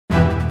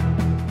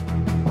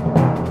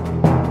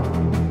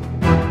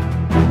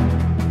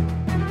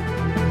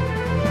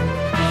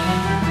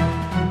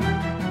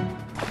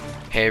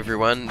Hey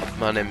everyone,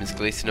 my name is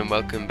Gleeson and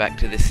welcome back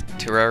to this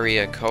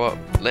Terraria co-op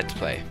Let's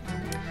Play.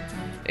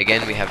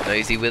 Again we have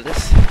Nosi with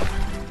us.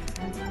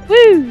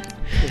 Woo!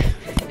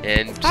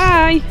 And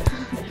hi!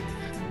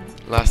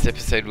 Last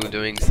episode we were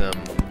doing some,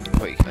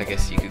 what I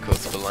guess you could call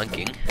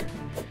spelunking.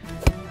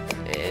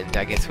 And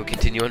I guess we'll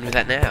continue on with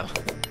that now.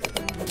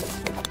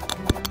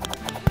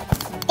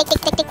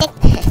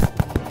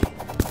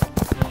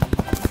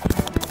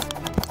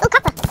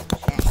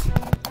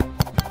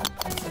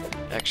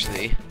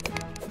 Actually,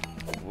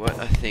 what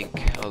I think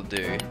I'll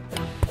do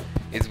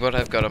is what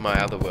I've got on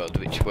my other world,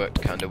 which worked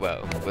kinda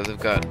well, was I've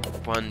got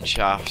one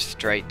shaft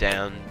straight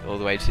down all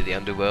the way to the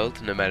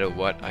underworld, no matter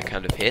what I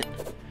kind of hit.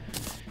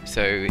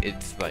 So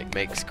it's like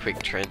makes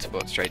quick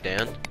transport straight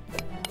down.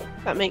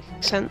 That makes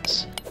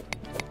sense.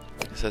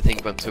 So I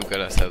think once we've got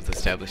ourselves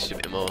established a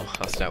bit more,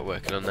 I'll start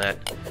working on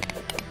that.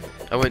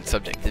 I won't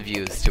subject the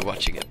viewers to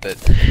watching it, but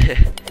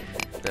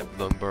that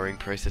long boring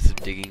process of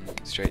digging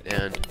straight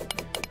down.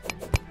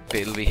 But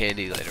it'll be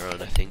handy later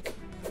on, I think.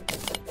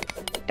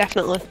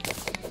 Definitely.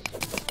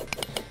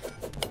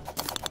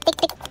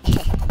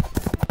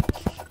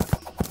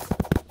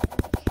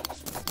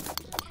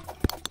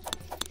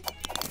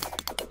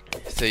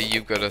 So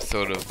you've got a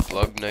sort of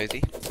blog,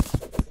 Nosi?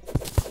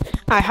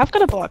 I have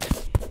got a blog.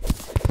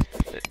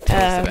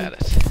 Tell us about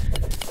it.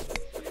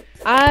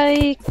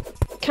 I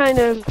kind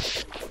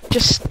of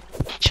just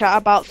chat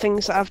about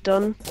things that I've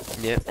done.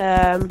 Yep.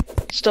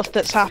 Stuff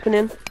that's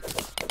happening.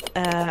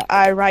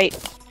 I write a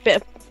bit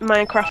of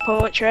Minecraft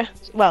poetry.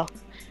 Well,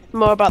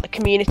 more about the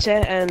community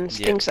and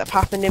things that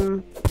have happened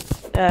in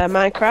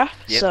Minecraft.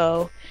 Yep.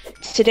 So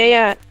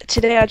today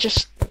I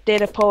just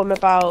did a poem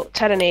about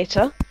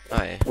Terraria,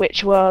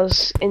 which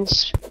was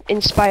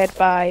inspired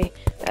by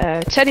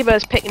Teddy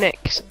Bear's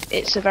Picnics.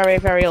 It's a very,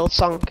 very old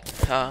song.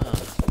 Oh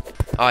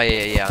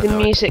yeah.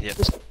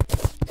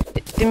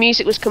 The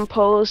music was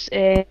composed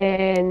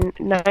in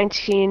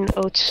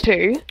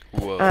 1902.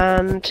 Whoa.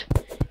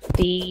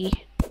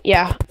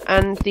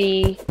 and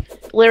the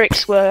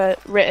lyrics were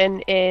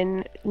written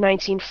in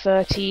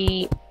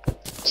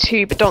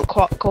 1932, but don't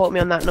quote me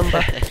on that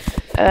number.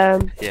 Yeah.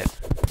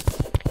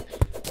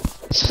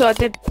 So I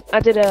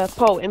did a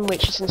poem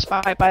which is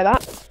inspired by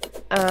that,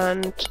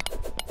 and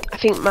I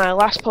think my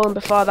last poem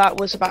before that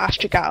was about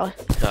Astrogala.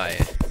 Oh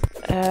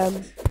yeah.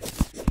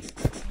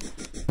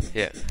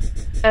 Yeah.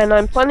 And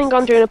I'm planning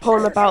on doing a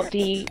poem about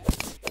the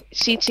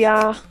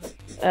CTR.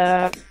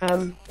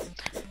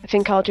 I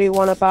think I'll do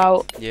one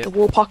about the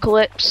Wool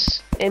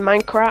Apocalypse in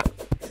Minecraft.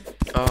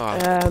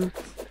 Oh.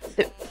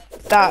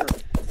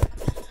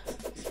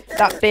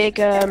 That big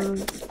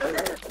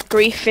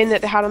grief thing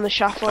that they had on the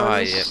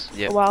Shafflons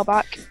a while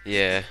back.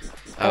 Yeah,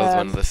 I was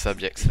one of the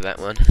subjects for that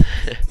one.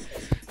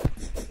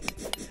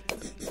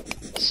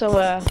 So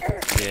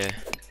yeah.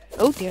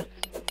 Oh dear.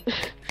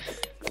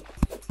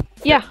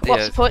 Yeah,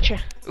 lots of poetry.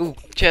 Ooh,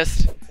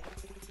 chest.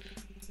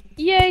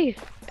 Yay!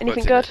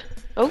 Anything good?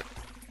 Oh.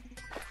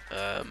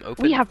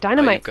 Open. We have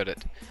dynamite. Oh, you've got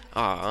it.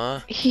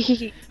 Ah.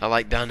 I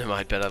like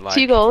dynamite, but I like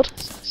 2 gold.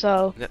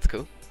 So. That's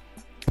cool.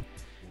 Do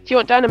you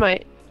want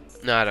dynamite?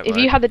 No, I don't If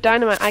mind. you had the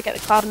dynamite, I get the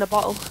cloud in a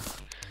bottle.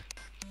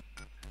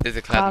 There's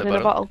a cloud in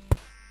a bottle.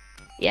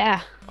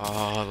 Yeah.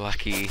 Oh,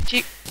 lucky.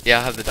 Yeah,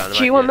 I'll have the dynamite.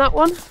 Do you want that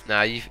one?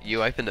 Nah,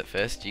 you opened it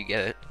first. You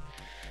get it.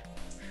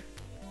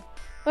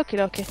 Okie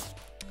dokie.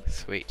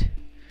 Sweet.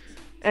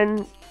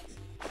 And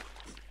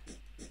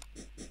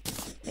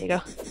there you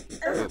go.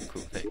 Oh,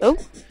 cool. Thanks. Oh.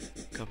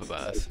 Copper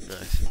bars.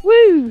 Nice.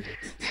 Woo!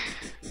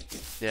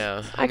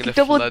 Yeah, I I'm can gonna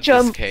double flood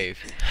jump. this cave.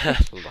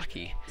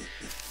 Lucky.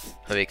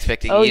 I'm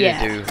expecting Oh, you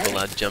yeah. to do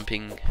blood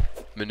jumping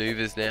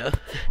maneuvers now.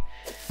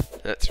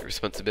 That's a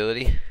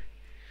responsibility.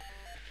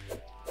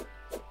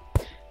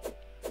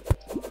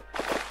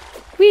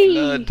 Whee!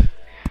 Blood.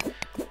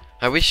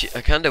 I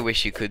kinda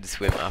wish you could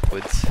swim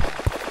upwards.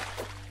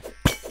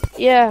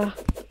 Yeah.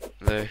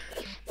 Though.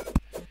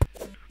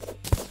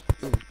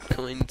 Ooh,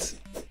 coins.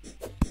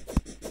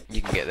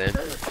 You can get them.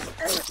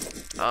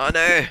 Oh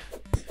no!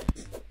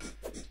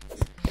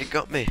 It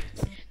got me.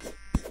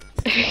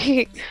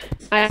 I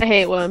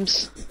hate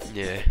worms.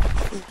 Yeah.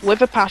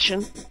 With a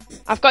passion.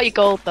 I've got your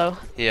gold though.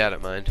 Yeah, I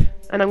don't mind.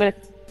 And I'm gonna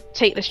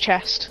take this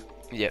chest.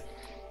 Yep.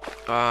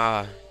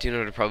 Ah, do you know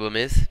what the problem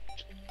is?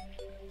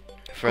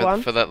 Go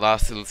on. For that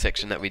last little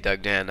section that we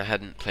dug down, I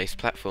hadn't placed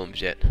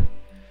platforms yet.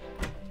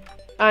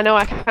 I know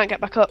I can't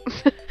get back up.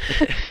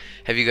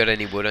 Have you got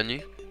any wood on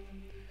you?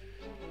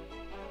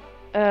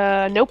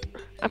 Nope.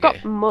 I've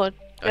got mud.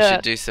 I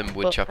should do some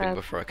wood chopping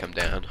before I come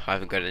down. I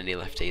haven't got any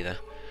left either.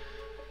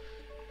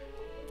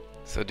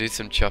 So I'll do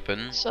some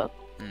chopping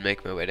and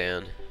make my way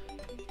down.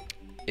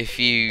 If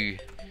you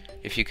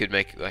could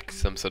make like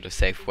some sort of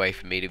safe way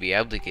for me to be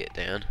able to get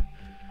down,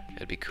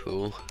 that'd be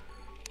cool.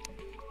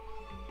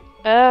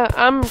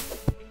 I'm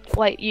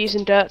like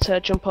using dirt to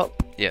jump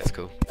up. Yeah, it's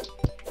cool.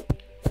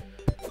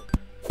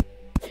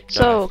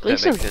 So,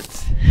 Gleeson. That makes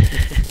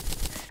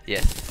sense.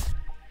 Yes.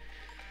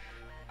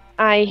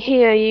 I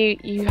hear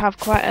you have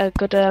quite a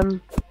good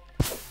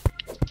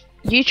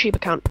YouTube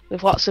account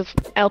with lots of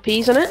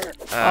LPs on it.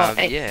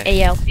 Yeah.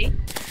 ALP.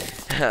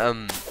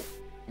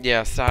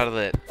 Yeah, I started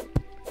it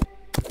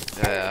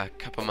a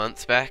couple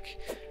months back.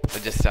 I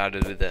just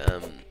started with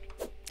a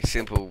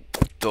simple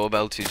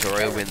doorbell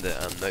tutorial when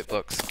the note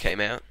blocks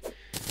came out.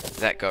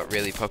 That got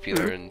really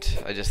popular, and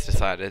I just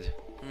decided,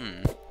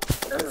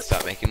 let's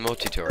start making more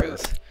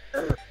tutorials.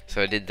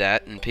 So I did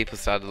that, and people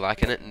started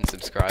liking it and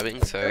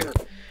subscribing, so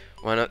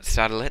why not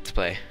start a Let's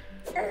Play?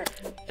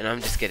 And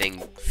I'm just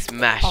getting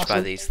smashed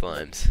by these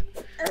slimes.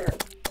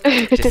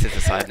 Just as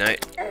a side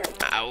note.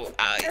 Ow,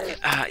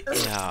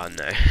 oh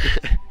no.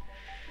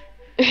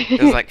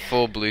 There's like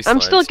 4 blue slimes.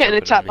 I'm still getting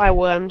attacked by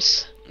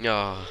worms.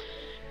 Oh,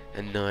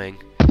 annoying.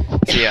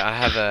 So yeah, I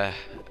have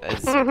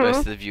as most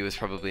of the viewers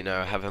probably know,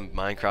 I have a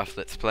Minecraft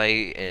Let's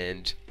Play,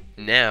 and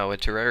now a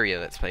Terraria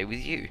Let's Play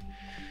with you.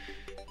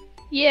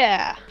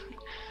 Yeah.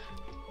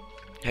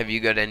 Have you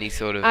got any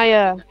sort of...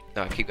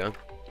 Oh, keep going.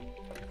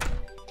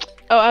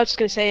 Oh, I was just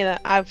going to say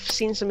that I've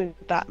seen some of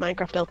that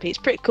Minecraft LP. It's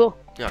pretty cool.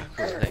 Oh,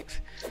 cool,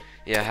 thanks.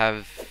 Yeah, I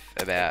have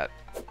about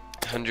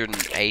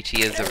 180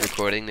 years of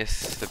recording this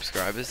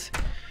subscribers,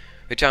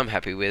 which I'm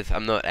happy with.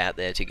 I'm not out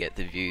there to get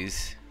the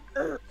views,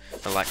 I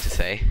like to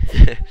say,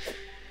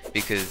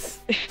 because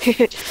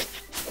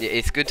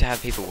it's good to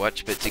have people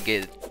watch, but to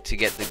get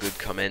the good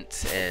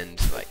comments and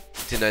like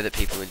to know that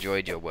people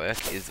enjoyed your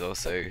work is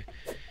also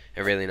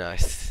a really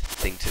nice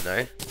thing to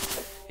know,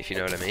 if you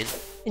know what I mean.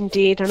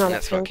 Indeed, I know. And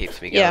that's what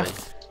keeps me going.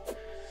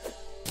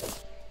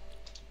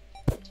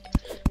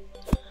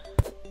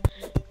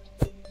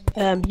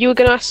 You were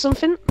gonna ask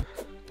something?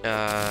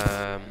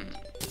 Oh,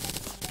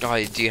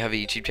 do you have a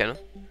YouTube channel?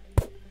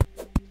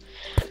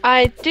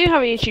 I do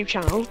have a YouTube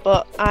channel,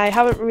 but I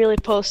haven't really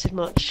posted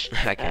much.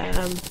 Okay.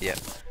 Yeah.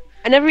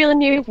 I never really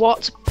knew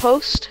what to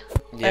post.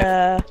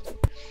 Yeah.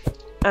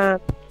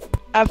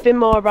 I've been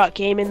more about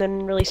gaming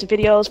than releasing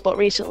videos, but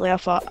recently I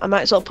thought I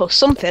might as well post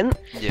something.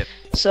 Yep.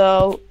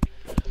 So,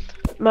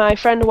 my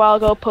friend a while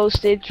ago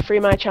posted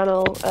through my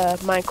channel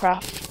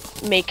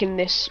Minecraft making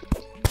this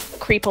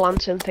creeper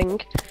lantern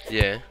thing.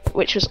 Yeah.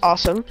 Which was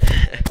awesome.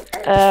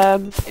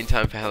 In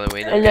time for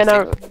Halloween, and then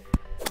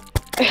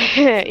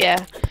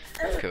yeah.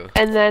 Cool.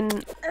 And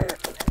then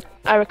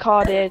I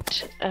recorded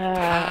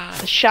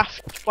the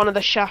Shaft, one of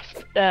the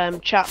Shaft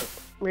chat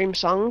room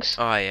songs.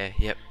 Oh yeah,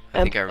 yep.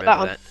 I think I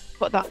remember that.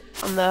 Put that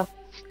on there.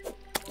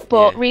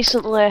 But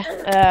recently,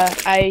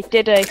 I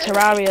did a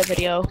Terraria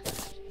video,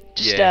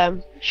 just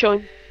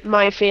showing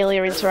my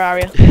failure in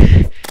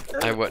Terraria.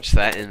 I watched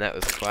that, and that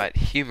was quite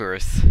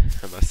humorous,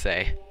 I must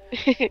say.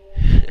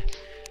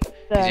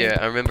 Yeah,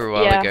 I remember a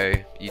while ago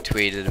you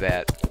tweeted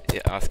about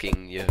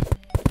asking your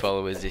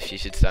followers if you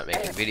should start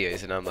making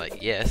videos, and I'm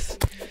like, yes.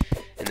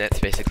 And that's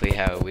basically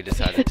how we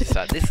decided to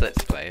start this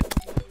Let's Play.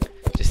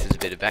 Just as a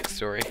bit of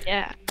backstory.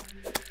 Yeah.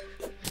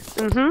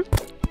 Oh,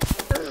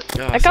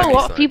 I got a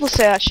lot of people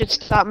say I should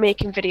start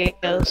making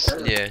videos.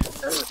 Yeah.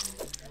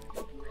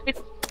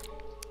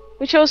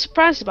 Which I was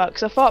surprised about,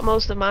 because I thought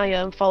most of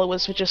my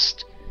followers were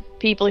just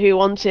people who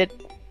wanted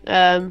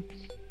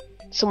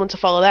someone to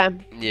follow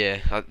them. Yeah,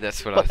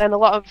 that's what But then a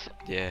lot of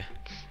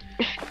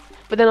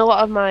But then a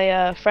lot of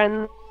my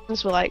friends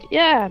were like,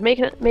 "Yeah, make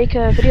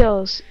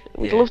videos.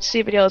 We'd love to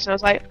see videos." And I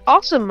was like,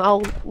 "Awesome!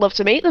 I'll love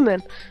to make them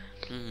then."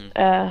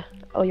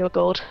 Oh, you're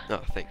gold.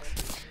 Oh, thanks.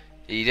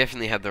 You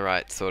definitely have the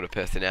right sort of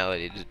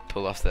personality to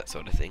pull off that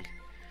sort of thing.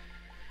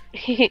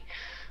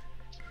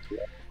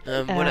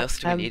 What else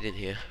do we need in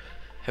here?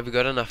 Have we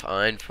got enough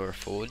iron for a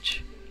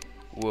forge?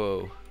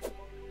 Whoa.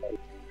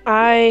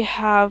 I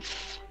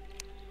have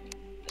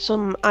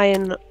some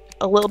iron,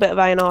 a little bit of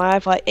iron ore. I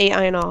have like 8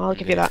 iron ore, I'll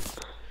give you that.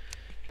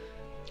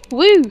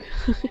 Woo!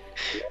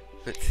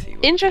 Let's see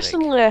what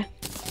Interestingly,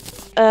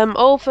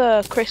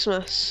 over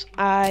Christmas,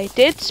 I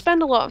did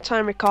spend a lot of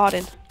time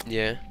recording.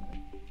 Yeah.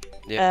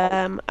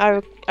 Yeah.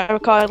 I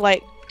recorded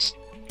like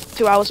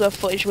 2 hours worth of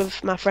footage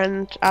with my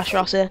friend Ash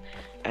Rossi,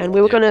 and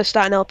we were going to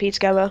start an LP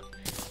together.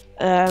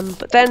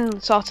 But then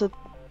sort of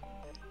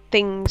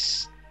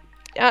things,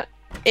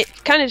 it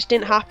kind of just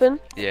didn't happen.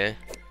 Yeah.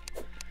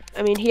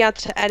 I mean, he had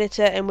to edit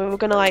it, and we were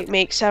gonna like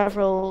make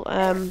several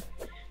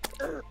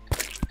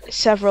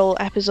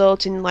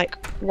episodes in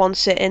like one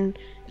sitting,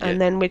 and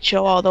then we'd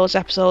show all those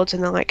episodes,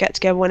 and then like get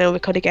together whenever we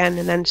could again,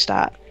 and then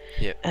start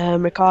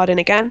recording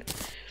again.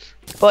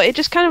 But it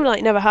just kind of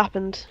like never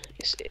happened,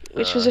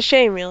 which was a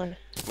shame, really.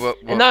 What?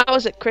 And that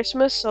was at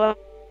Christmas, so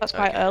that's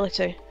quite early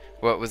too.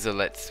 What was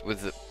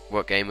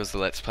what game was the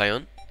Let's Play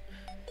on?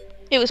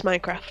 It was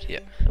Minecraft. Yeah.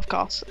 Of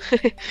course.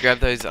 Grab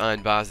those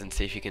iron bars and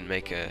see if you can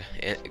make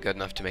got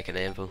enough to make an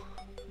anvil.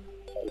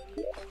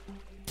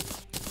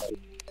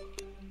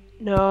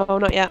 No,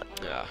 not yet.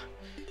 Ah.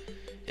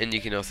 And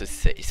you can also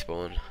set your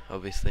spawn,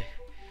 obviously.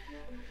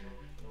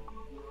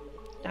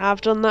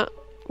 I've done that.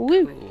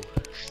 Woo! Cool.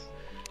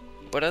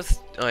 What else?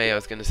 Oh yeah, I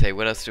was going to say,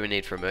 what else do we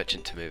need for a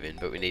merchant to move in?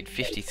 But we need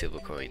 50 silver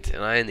coins,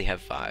 and I only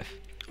have 5.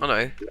 Oh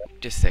no,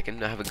 just a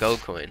second, I have a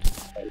gold coin.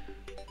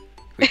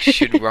 Which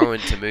should roll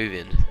into move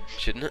in,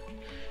 shouldn't it?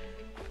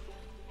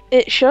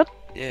 It should.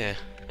 Yeah.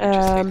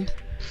 Interesting.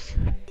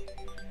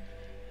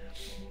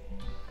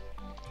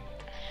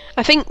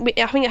 I think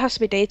it has to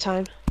be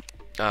daytime.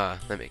 Ah,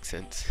 that makes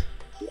sense.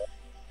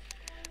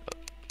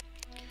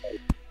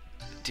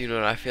 Do you know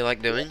what I feel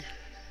like doing?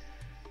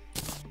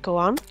 Go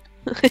on.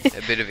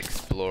 A bit of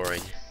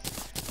exploring.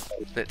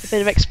 A bit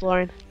of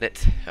exploring.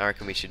 I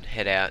reckon we should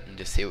head out and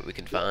just see what we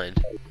can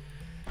find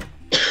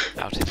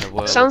out in the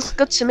world. Sounds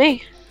good to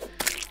me.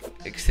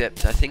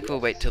 Except I think we'll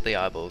wait till the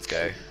eyeballs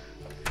go.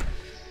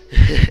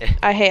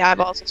 I hate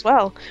eyeballs as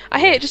well. I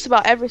hate just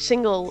about every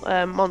single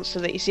monster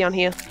that you see on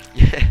here.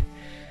 Yeah.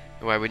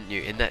 Why wouldn't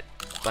you? And that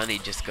bunny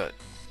just got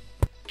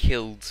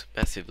killed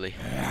massively.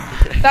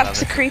 That's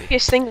the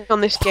creepiest thing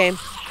on this game.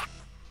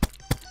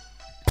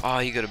 Oh,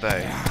 you got a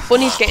bow.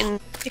 Bunny's getting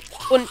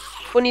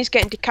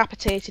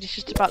decapitated. It's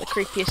just about the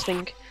creepiest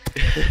thing.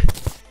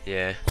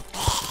 Yeah.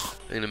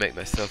 I'm gonna make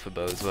myself a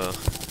bow as well.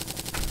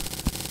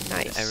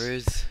 Nice.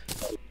 Arrows.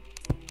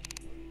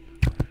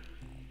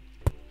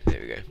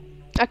 There we go.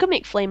 I could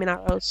make flaming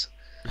arrows.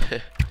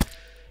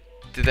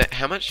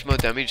 How much more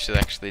damage do they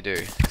actually do?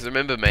 Because I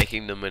remember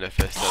making them when I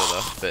first started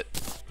off, but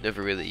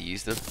never really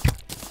used them.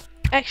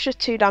 Extra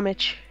 2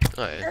 damage.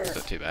 Oh yeah, it's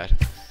not too bad.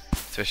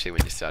 Especially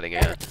when you're starting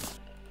out.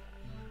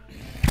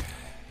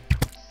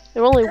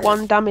 They're only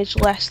 1 damage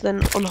less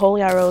than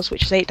unholy arrows,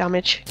 which is 8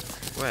 damage.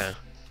 Wow.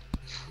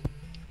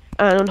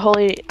 And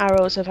unholy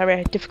arrows are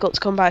very difficult to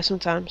come by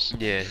sometimes.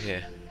 Yeah,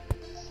 yeah.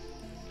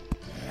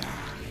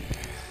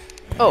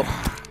 Oh.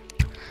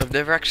 I've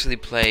never actually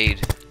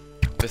played,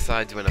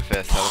 besides when I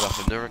first started off,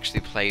 I've never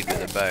actually played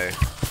with a bow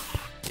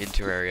in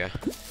Terraria.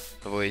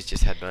 I've always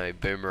just had my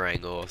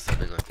boomerang or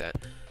something like that.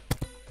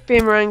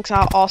 Boomerangs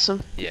are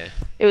awesome. Yeah.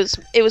 It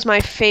was my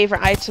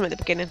favourite item at the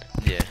beginning.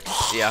 Yeah.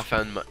 Yeah, I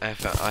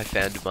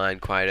found mine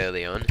quite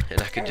early on,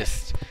 and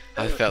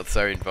I felt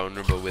so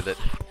invulnerable with it.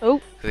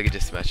 Oh. Because I could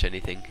just smash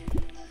anything.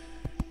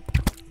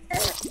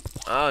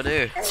 Oh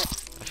no!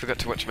 I forgot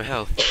to watch my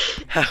health.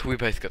 Ha! We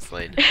both got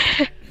slain.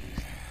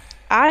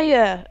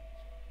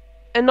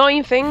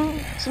 Annoying thing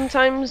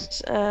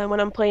sometimes when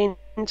I'm playing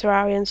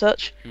Terraria and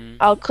such,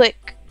 I'll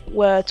click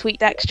where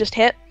TweetDeck's just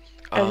hit,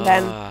 and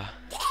then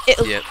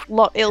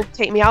it'll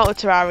take me out of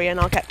Terraria and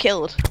I'll get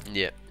killed.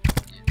 Yep.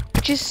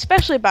 Which is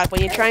especially bad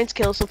when you're trying to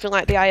kill something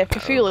like the Eye of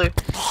Cthulhu.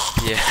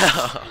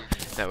 Yeah,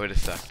 that would have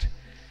sucked.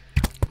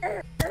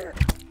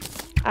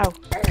 Ow.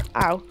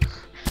 Ow.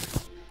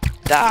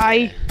 Die!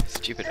 Yeah,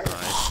 stupid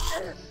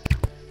eyes.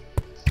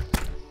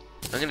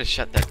 I'm gonna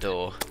shut that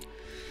door.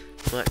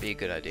 Might be a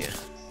good idea.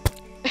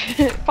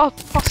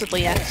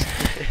 Possibly, yes.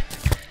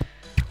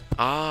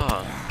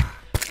 Ah,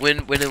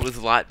 when it was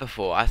light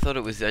before, I thought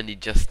it was only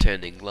just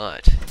turning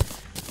light.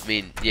 I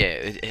mean,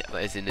 yeah,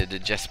 as in it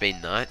had just been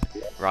night,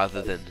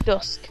 rather than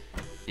dusk.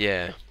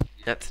 Yeah,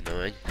 that's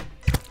annoying.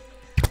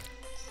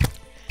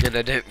 And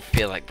I don't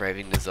feel like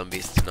braving the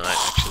zombies tonight,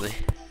 actually.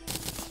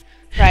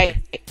 Right,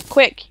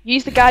 quick,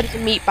 use the guide as a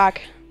meat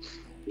bag.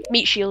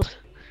 Meat shield.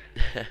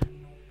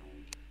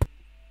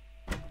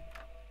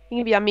 You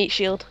can be our meat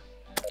shield.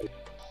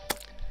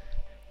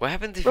 What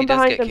happens if he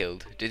does get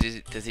killed?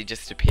 Does he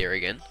just appear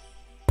again?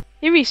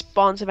 He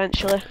respawns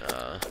eventually.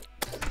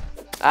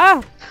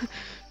 Ah!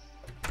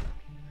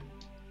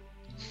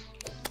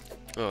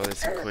 Oh, there's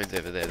some coins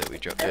over there that we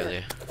dropped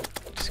earlier.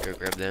 Just go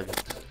grab them.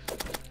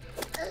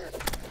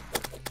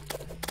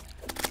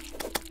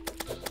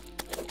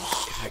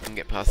 If I can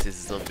get past this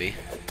zombie.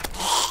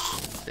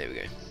 There we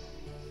go.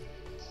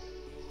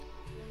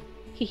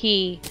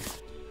 Hee.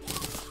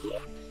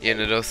 Yeah,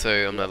 and it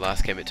also, on my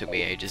last game, it took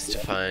me ages to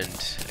find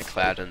a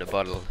cloud and a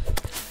bottle.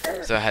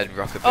 So I had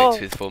rocket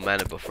boots with full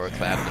mana before a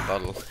cloud and a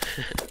bottle.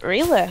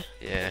 Really?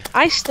 Yeah.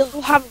 I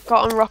still haven't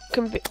gotten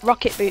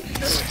rocket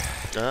boots.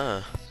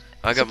 Ah.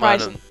 I got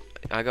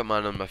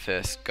mine on my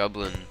first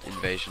goblin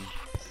invasion.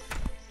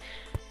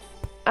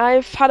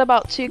 I've had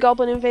about 2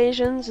 goblin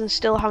invasions and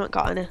still haven't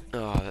got any.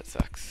 Oh, that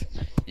sucks.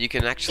 You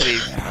can actually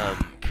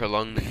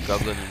prolong the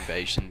goblin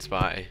invasions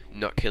by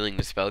not killing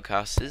the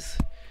spellcasters,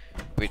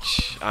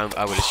 which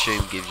I would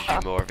assume gives you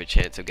more of a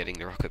chance of getting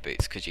the rocket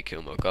boots because you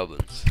kill more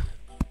goblins.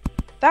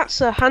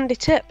 That's a handy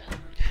tip.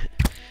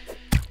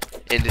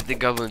 And the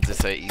goblins are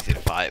so easy to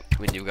fight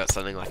when you've got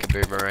something like a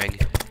boomerang,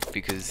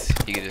 because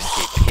you can just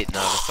keep hitting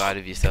either side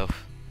of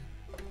yourself.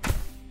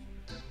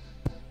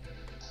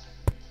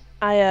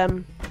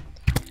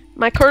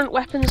 My current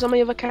weapons on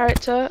my other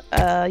character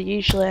are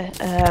usually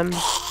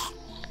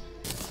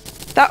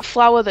that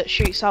flower that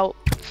shoots out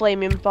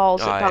flaming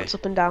balls that bounce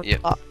up and down.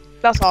 Yep.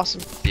 That's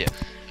awesome. Yeah.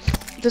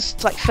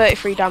 Does like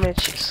 33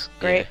 damage. It's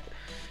great. Yeah.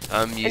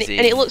 I'm using...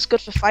 and it looks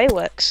good for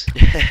fireworks.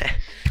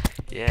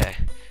 Yeah.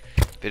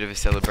 Bit of a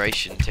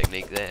celebration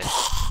technique there.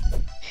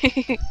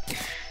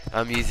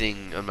 I'm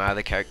using on my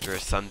other character a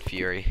Sun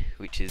Fury,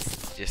 which is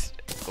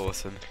just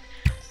awesome.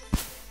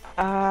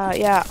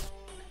 Yeah.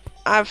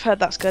 I've heard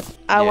that's good.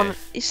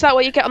 Is that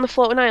what you get on the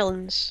floating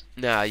islands?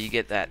 Nah, you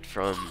get that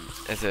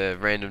as a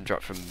random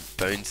drop from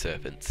bone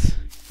serpents,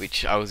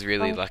 which I was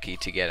really lucky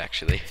to get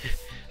actually.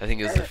 I think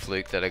it was a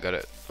fluke that I got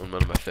it on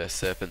one of my first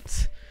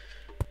serpents.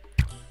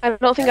 I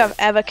don't think I've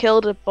ever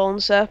killed a bone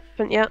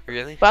serpent yet.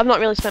 Really? But I've not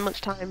really spent much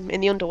time in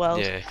the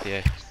underworld.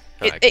 Yeah.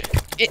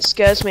 It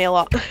scares me a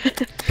lot.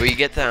 Well, you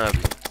get the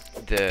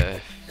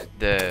the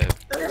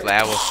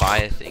flower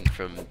fire thing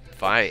from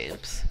Fire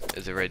Imps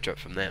as a red drop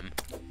from them.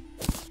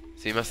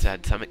 So you must have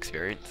had some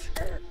experience.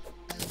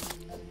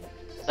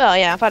 Well,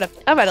 yeah, I've had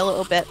a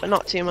little bit, but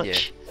not too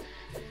much.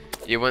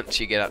 Yeah, once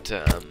you get up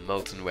to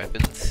molten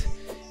weapons,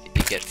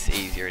 it gets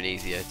easier and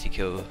easier to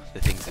kill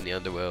the things in the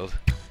underworld.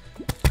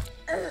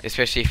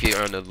 Especially if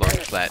you're on a long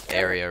flat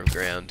area of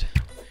ground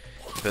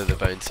for the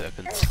bone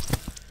serpents.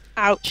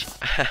 Ouch.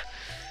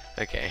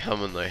 Okay,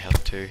 I'm on low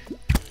health too.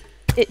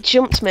 It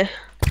jumped me.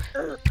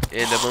 And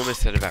I'm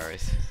almost out of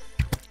arrows.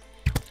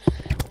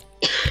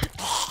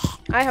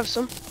 I have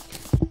some.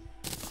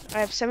 I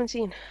have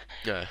 17.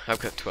 No, I've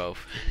got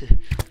 12. And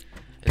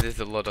there's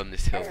a lot on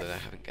this hill that I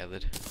haven't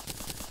gathered.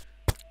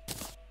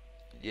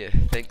 Yeah,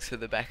 thanks for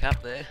the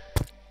backup there.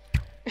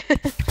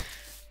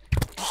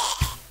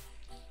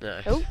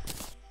 Nice. Oh.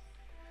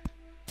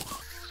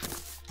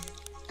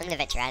 I'm gonna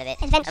venture out of it.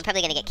 I'm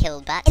probably gonna get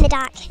killed, but... In the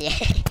dark. Yeah.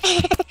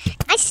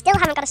 I still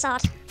haven't got a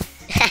sword.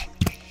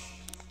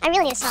 I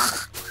really need a sword.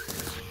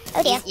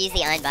 Oh dear. Use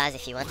the iron bars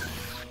if you want.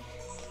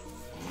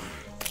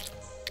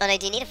 Oh no,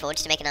 do you need a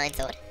forge to make an iron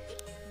sword?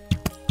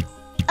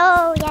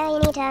 Oh yeah, you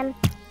need Yeah,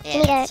 you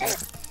need a... sure.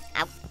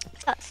 Ow.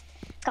 Forgot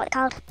what it's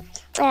called.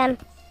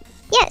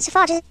 Yeah, it's a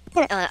forge, isn't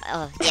it?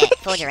 Oh, yeah,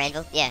 forge or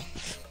anvil, yeah.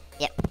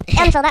 Yep.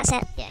 Anvil, that's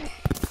it. Yeah.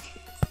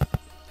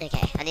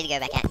 Okay, I need to go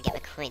back out and get my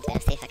coins now,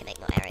 see if I can make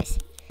more arrows.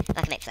 Oh,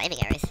 I can make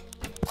flaming arrows.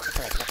 That's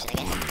always an option, I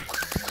guess.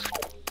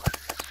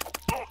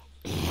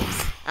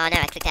 Oops. Oh no,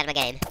 I clicked out of my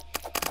game.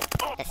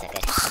 That's not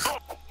good.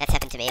 That's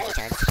happened to me a few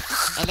times.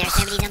 And there are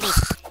so many zombies!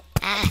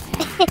 Ah!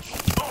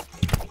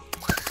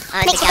 Oh,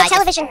 and Makes it good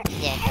television.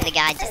 Yeah, and the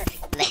guy just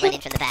let one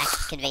in from the back,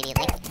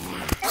 conveniently.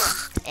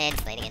 And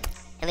it's late again.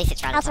 At least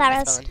it's right on top of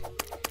my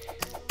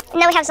spawn.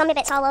 Now we have zombie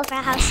bits all over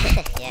our house.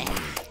 Yeah,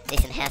 do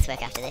some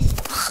housework after this.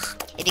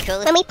 It'd be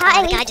cool if... When we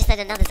party, the guy just let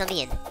another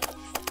zombie in.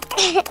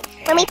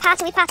 When we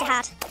party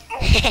hard.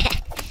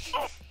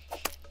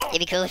 It'd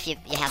be cool if your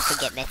house could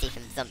get messy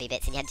from zombie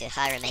bits and you had to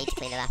hire a maid to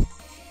clean it up.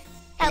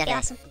 That would be Another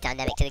awesome.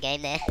 dynamic to the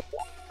game there.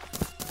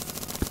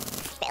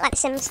 Bit like The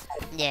Sims.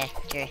 Yeah,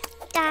 true.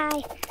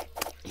 Die.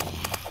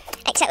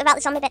 Except without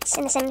the zombie bits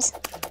in The Sims.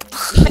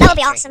 But that would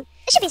be awesome.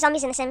 There should be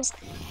zombies in The Sims.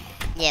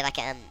 Yeah, like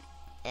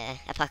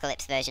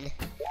apocalypse version.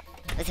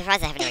 I'm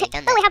surprised I haven't already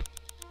done Well, that.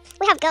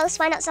 we have ghosts.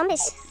 Why not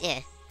zombies? Yeah.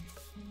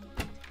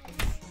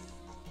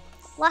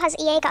 What has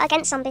EA got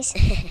against zombies?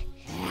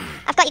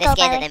 I've got your They're gold,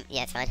 by scared the that way. them...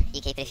 Yeah, it's fine.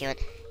 You keep it if you want.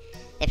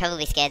 They're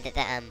probably scared that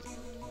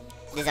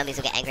the zombies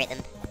will get angry at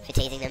them for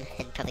teasing them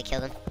and probably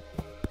kill them.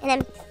 And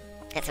then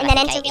That's and what then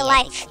I enter think real EA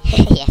life.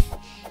 thinks. Yes.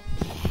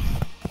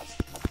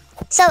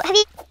 So, have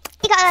you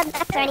got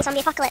a for any zombie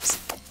apocalypse?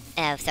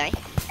 Oh, sorry.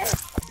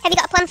 Have you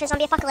got a plan for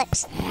zombie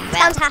apocalypse? It's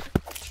bound to happen.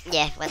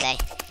 Yeah, one day.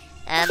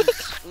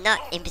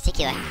 Not in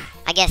particular.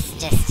 I guess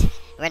just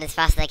run as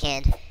fast as I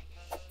can.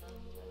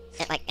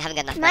 Like, I haven't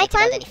got enough My money to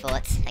build plan? any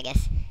forts, I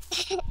guess.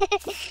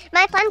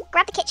 My plan: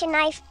 grab the kitchen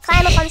knife,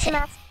 climb up onto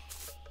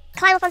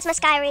my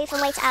sky roof,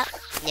 and wait it out.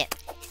 Yep.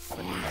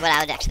 What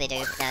I would actually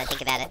do, now I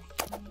think about it,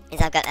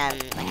 is I've got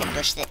like a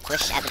bush at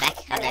the back.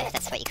 I don't know if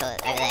that's what you call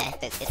it over there,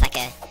 but it's like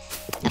a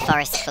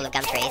forest full of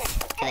gum trees,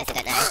 for those who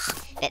don't know.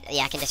 But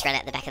yeah, I can just run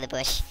out the back of the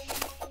bush,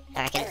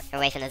 I reckon,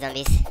 away from the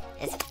zombies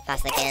as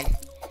fast as I can.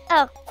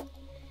 Oh.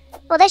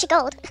 Well, there's your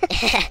gold.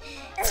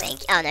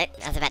 Oh no,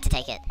 I was about to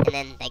take it, and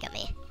then they got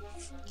me.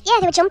 Yeah,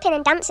 they were jumping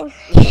and dancing.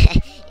 Yeah,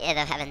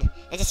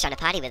 they're just trying to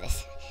party with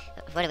us.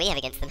 What do we have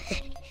against them?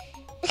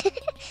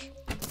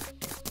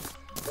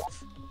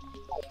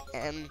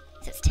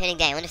 So it's turning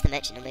day. I wonder if the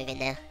merchant will move in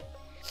now.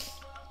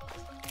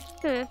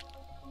 Not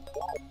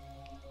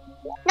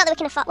that we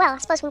can afford. Well, I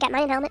suppose we can get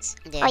mining helmets.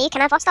 Yeah. Oh, you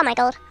can. I've lost all my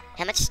gold.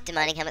 How much do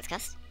mining helmets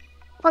cost?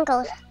 1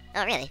 gold.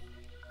 Oh, really?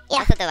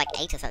 Yeah. I thought they were like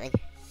 8 or something.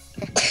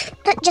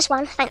 Just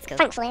 1, Cool.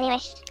 thankfully, anyway.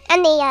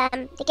 And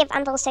they give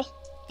anvils too.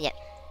 Yep.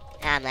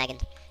 I'm lagging.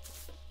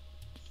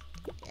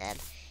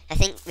 I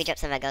think we dropped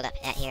some of our gold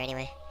out here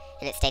anyway.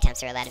 And it's daytime,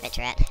 so we're allowed to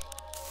venture out.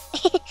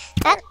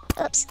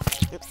 Oops.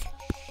 Oops.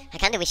 I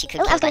kinda wish you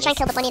could Oh, kill I was gonna try and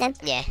kill bunnies. the bunny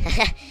then. Yeah.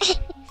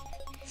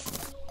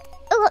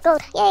 Oh, look,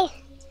 gold. Yay.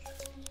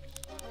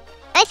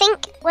 I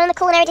think one of the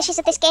culinary dishes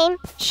of this game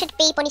should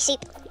be bunny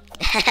soup.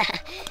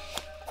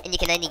 And you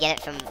can only get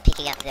it from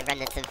picking up the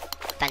remnants of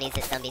bunnies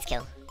that zombies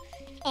kill.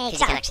 Because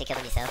you can actually kill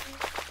them yourself.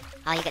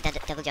 Oh, you got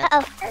double jump.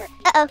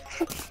 Uh-oh.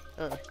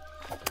 Ooh.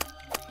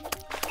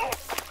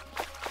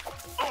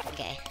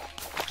 Okay.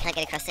 I can't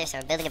get across there, so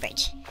I'm building a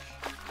bridge.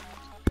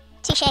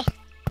 Touche.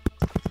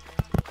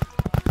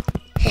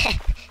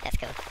 That's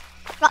cool.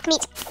 Rock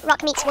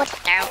meets wood.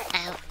 Ow,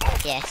 ow.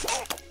 Yeah.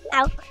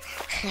 Ow.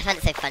 I find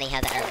it so funny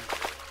how the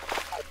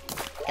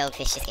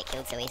goldfish just get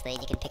killed so easily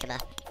and you can pick them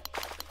up.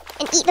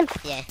 And eat them.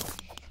 Yeah.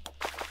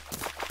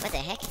 What the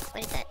heck?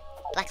 What is that?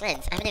 Black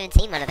lens. I haven't even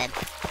seen one of them.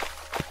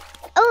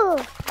 Oh,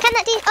 can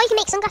that do? Oh, you can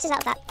make sunglasses out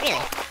of that.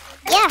 Really?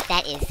 Yeah.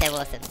 That is so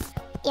awesome.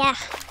 Yeah.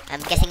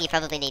 I'm guessing you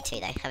probably need 2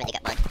 though. I've only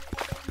got 1.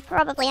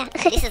 Probably, yeah.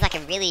 This is like a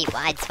really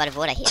wide spot of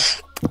water here.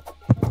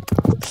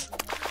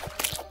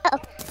 Uh-oh.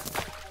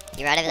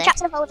 You right over there?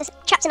 Trapped in a hole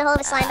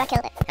with a slime, I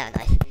killed it. Oh,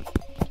 nice.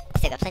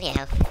 got plenty of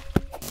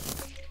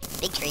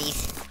health. Big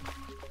trees.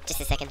 Just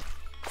a second.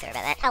 Sorry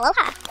about that.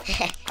 Aloha.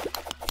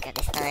 Let's grab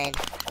this iron.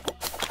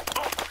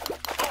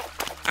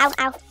 Ow,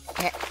 ow.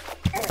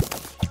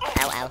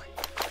 Ow, ow.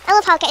 I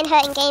love how getting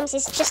hurt in games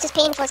is just as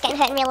painful as getting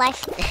hurt in real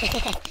life.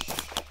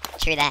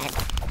 True that.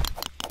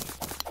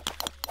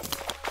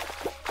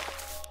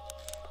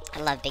 I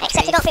love big trees.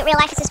 Except I don't think real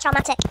life is as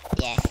traumatic.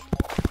 Yeah.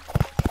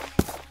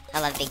 I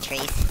love big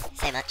trees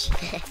so much.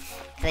 Because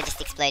they just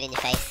explode in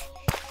your face.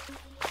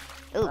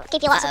 Ooh,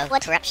 Give you lots of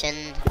wood. Corruption.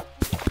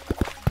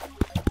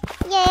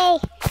 Yay!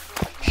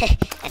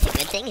 That's a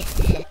good thing.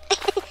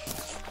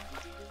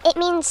 It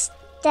means,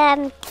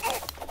 no,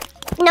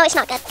 it's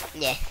not good.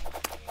 Yeah.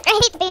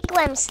 I hate big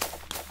worms.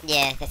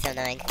 Yeah, they're so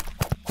annoying.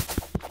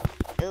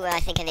 Ooh, I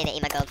think I need to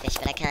eat my goldfish,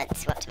 but I can't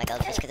swap to my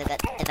goldfish because I've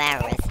got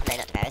devourers. No,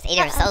 not devourers.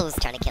 Eater of souls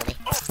trying to kill me.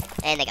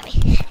 And they got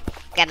me.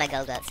 Grab my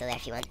gold while it's still there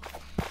if you want.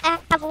 I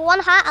have 1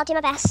 heart, I'll do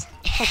my best.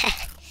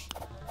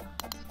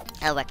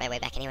 I'll work my way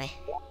back anyway.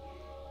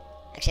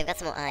 Actually, I've got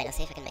some more iron. I'll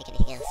see if I can make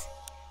anything else.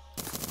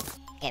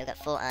 Okay, we've got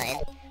 4 iron.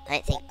 I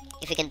don't think...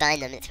 If we can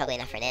bind them, it's probably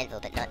enough for an anvil,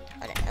 but not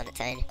on its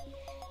own.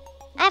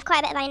 I have quite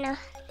a bit of iron now.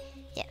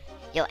 Yeah.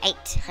 You're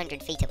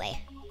 800 feet away.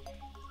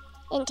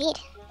 Indeed.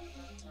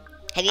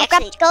 Have you I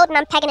actually... grabbed gold and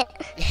I'm pegging it.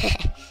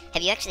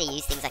 Have you actually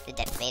used things like the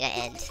depth meter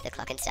and the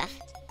clock and stuff?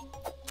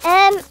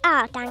 Dang.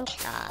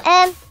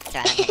 That's right,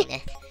 I'm heading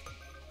there.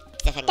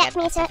 See if I can Depth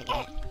grab stuff meter.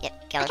 and get it.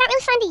 Yep, go I on. can't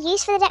really find a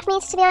use for the depth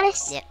meter, to be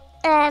honest. Yep.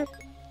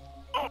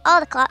 Or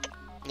the clock.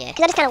 Yeah.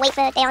 Because I just kind of wait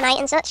for day or night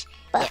and such.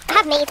 But Yeah. I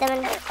have made them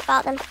and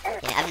bought them.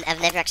 Yeah,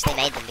 I've never actually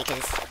made them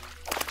because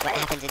what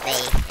happens with me,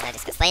 and I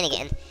just got slain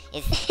again,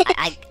 is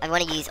I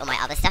want to use all my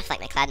other stuff, like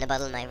my clad in a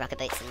bottle, my rocket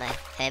boots, and my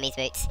Hermes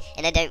boots,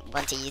 and I don't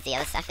want to use the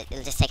other stuff.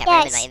 It'll just take up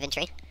room in my Yes.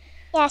 inventory.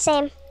 Yeah,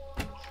 same.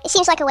 It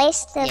seems like a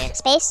waste of Yeah.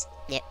 space.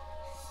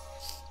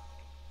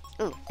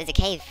 Ooh, there's a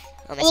cave.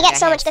 And you get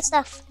so much good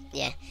stuff.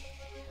 Yeah.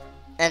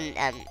 And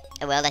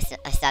a world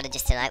I started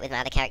just tonight with my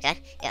other character.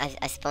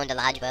 I spawned a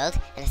large world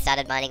and I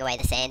started mining away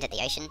the sand at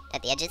the ocean,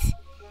 at the edges.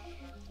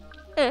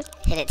 Mm.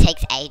 And it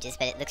takes ages,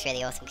 but it looks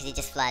really awesome because you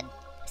just flood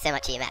so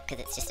much of your map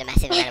because it's just a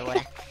massive amount of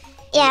water.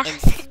 Yeah.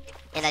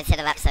 And I'd set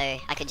it up so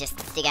I could just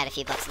dig out a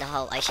few blocks and the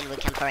whole ocean would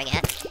come pouring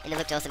out. And it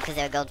looked awesome because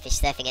there were goldfish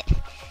surfing it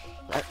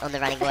on the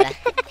running water.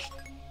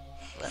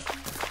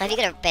 Have you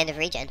got a band of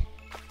regen?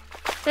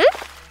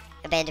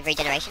 A band of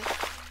regeneration?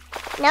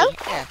 No?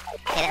 Yeah,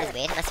 that was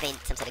weird. It must have been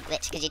some sort of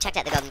glitch, because you chucked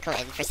out the golden coin,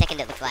 and for a second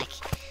it looked like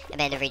a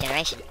band of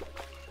regeneration.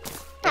 And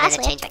That's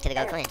then it weird. changed back to the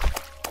gold coin.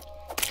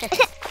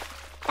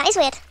 That is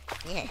weird.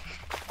 Yeah.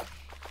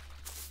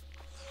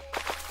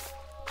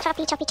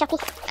 Choppy, choppy, choppy.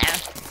 Ow.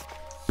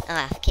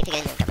 Oh, I keep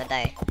forgetting I've got my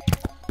bow.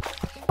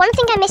 One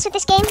thing I miss with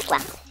this game,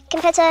 well,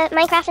 compared to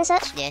Minecraft and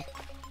such, Yeah.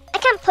 I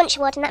can't punch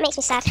wood and that makes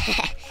me sad.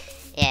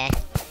 Yeah.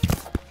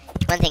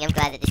 One thing I'm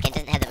glad that this game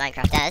doesn't have that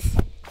Minecraft does.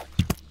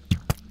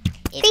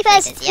 Is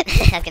Creepers! Yep,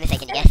 I was going to say,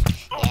 can you guess?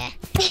 Yeah.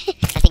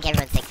 I think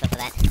everyone's thankful for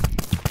that.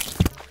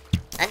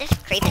 I wonder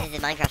if creepers is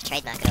a Minecraft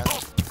trademark at all.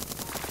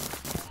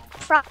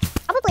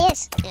 Probably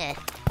is. Yeah.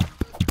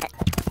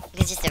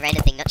 It's just a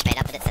random thing Notch made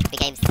up, but the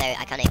game's so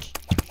iconic.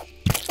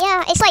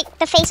 Yeah, it's like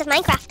the face of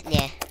Minecraft.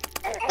 Yeah.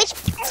 Which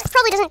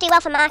probably doesn't do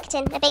well for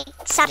marketing, a big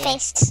sad Yeah.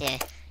 face. Yeah.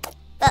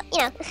 But, you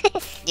know. Do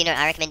you know what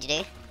I recommend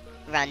you do?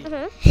 Run.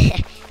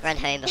 Run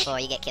home before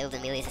you get killed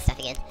and millions of stuff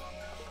again.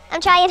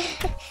 I'm trying.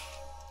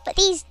 But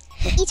these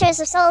eaters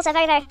of souls are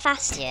very, very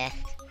fast. Yeah.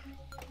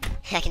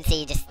 I can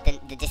see just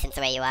the distance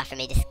away you are from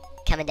me just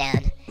coming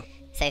down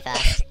so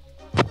fast.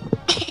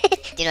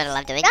 Do you know what I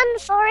love doing? Run,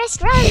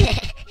 Forest, run!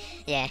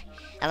 Yeah.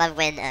 I love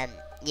when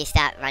you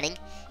start running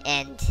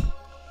and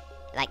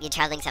like you're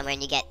traveling somewhere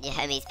and you get your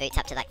Hermes boots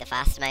up to like the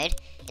fast mode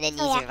and then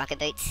use your rocket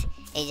boots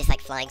and you're just like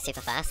flying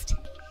super fast.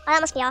 Oh,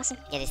 that must be awesome.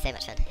 Yeah, it's so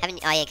much fun. Haven't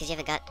you? Oh yeah, because you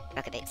haven't got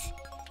rocket boots.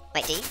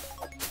 Wait, do you?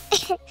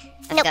 I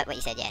Nope. forgot what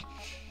you said, yeah.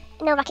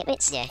 No rocket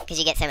boots. Yeah, because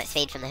you get so much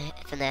speed from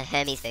the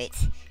Hermes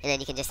boots, and then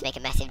you can just make a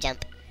massive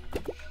jump.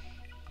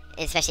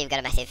 Especially if you've got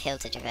a massive hill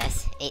to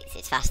traverse.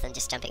 It's faster than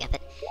just jumping up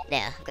it.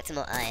 Now, I've got some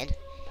more iron.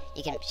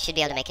 You should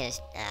be able to make a...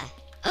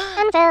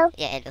 Anvil.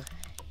 yeah, anvil.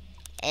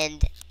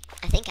 And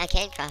I think I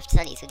can craft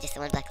sunnies with just the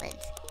one black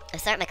lens. I'll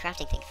start my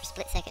crafting thing for a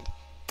split second.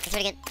 Let's do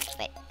it again.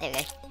 Wait, there we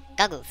go.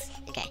 Goggles.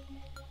 Okay.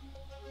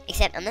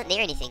 Except I'm not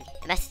near anything.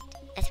 That's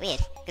weird.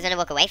 Because when I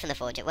walk away from the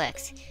forge, it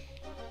works.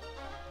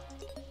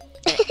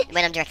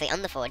 When I'm directly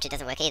on the forge, it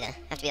doesn't work either. I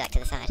have to be like to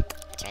the side.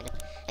 That's random.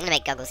 I'm gonna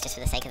make goggles just for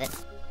the sake of it.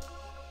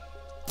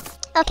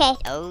 Okay,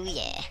 Oh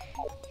yeah.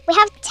 we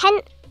have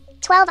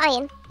 12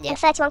 iron Yeah. and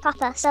 31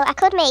 copper, so I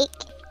could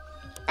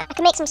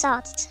make some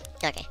swords.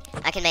 Okay.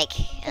 I can make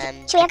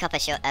Should we have-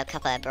 a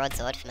copper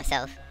broadsword for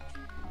myself.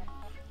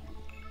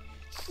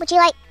 Would you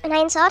like an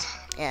iron sword?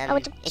 Or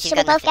If you've should got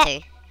we enough both for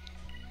get- two.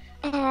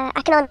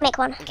 I can only make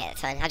one. Okay,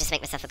 that's fine. I'll just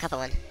make myself a copper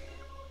one.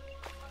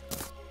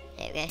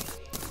 There we go.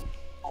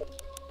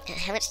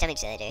 How much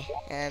damage do they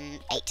do?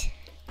 8.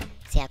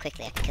 See how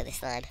quickly I can kill this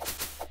slime.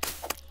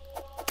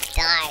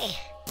 Die!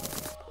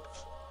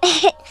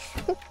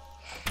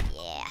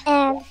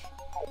 Yeah.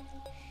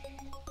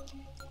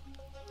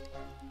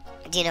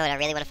 do you know what I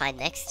really want to find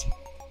next?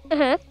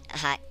 A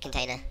heart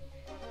container.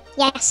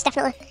 Yes,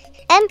 definitely.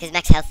 Because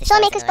max health is shall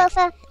I so make us both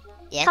a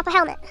copper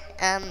helmet?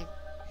 I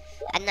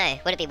don't know.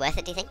 Would it be worth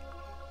it, do you think?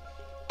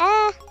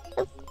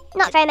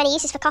 Not very many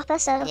uses for copper,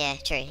 so... Yeah,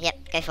 true.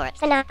 Yep, go for it.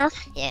 For now.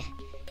 Yeah.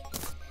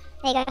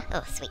 There you go.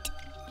 Oh, sweet.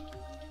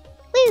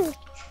 Woo!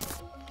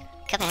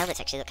 Copper helmets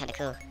actually look kind of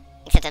cool.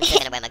 Except I'm still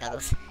going to wear my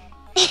goggles.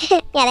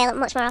 Yeah, they look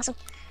much more awesome.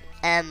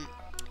 I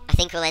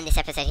think we'll end this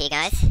episode here,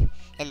 guys.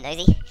 And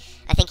Nosy,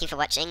 I thank you for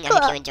watching. Cool. I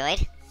hope you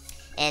enjoyed.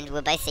 And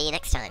we'll both see you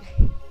next time.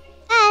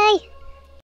 Bye!